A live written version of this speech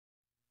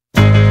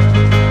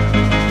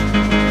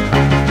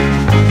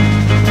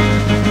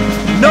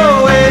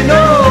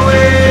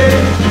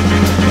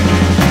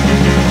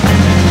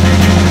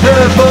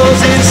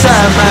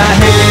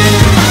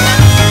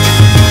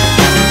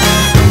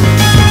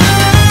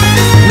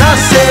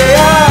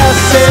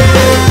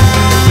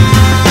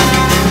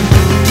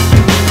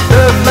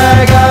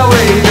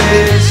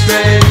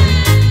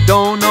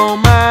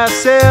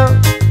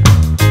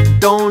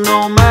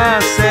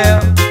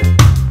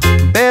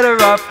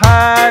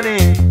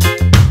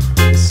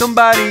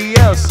somebody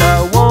else.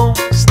 I won't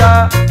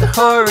stop the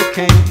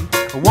hurricane,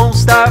 I won't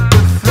stop the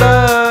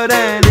flood,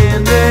 and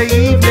in the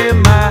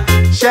evening my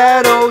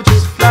shadow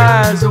just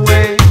flies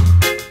away.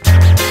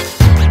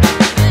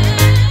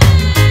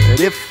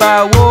 But if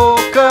I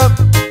woke up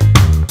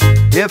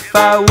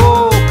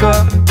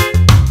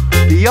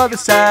the other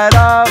side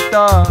of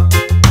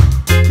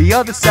the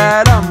other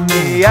side of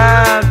me,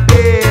 I'd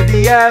be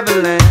the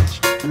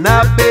avalanche, and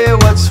I'd be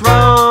what's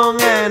wrong,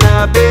 and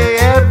I'd be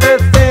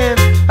everything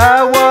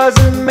I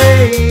wasn't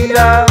made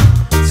of.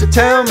 So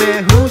tell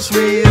me who's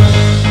real.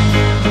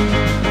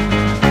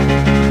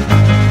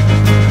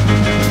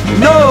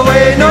 No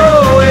way, no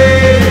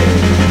way.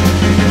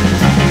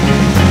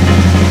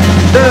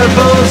 The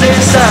ball's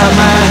inside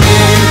my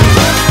head.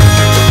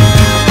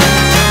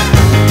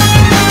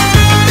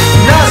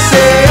 And I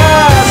say,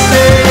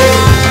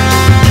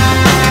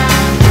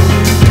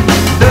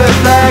 the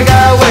flag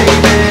I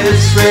wave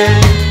is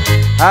red.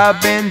 I've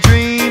been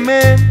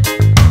dreaming.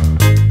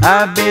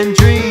 A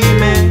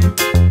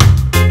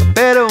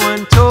better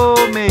one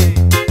told me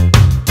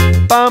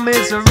bomb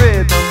is a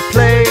rhythm,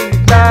 played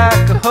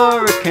like a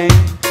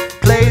hurricane,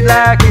 played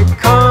like it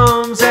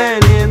comes,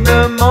 and in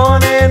the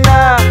morning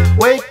I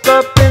wake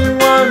up and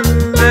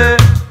wonder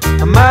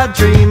if my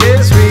dream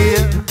is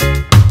real.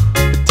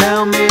 But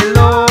tell me,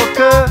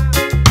 Lorca,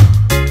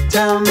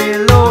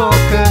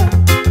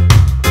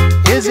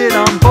 is it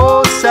on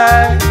both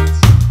sides,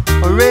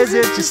 or is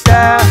it just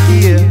out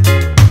here?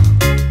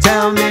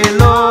 Tell me,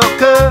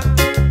 Lorca,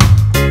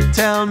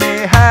 tell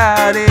me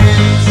how it is.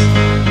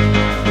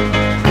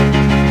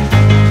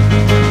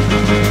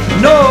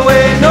 No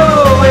way, no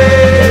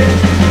way.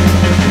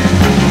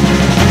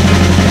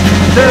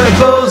 The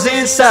ball's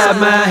inside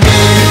my head.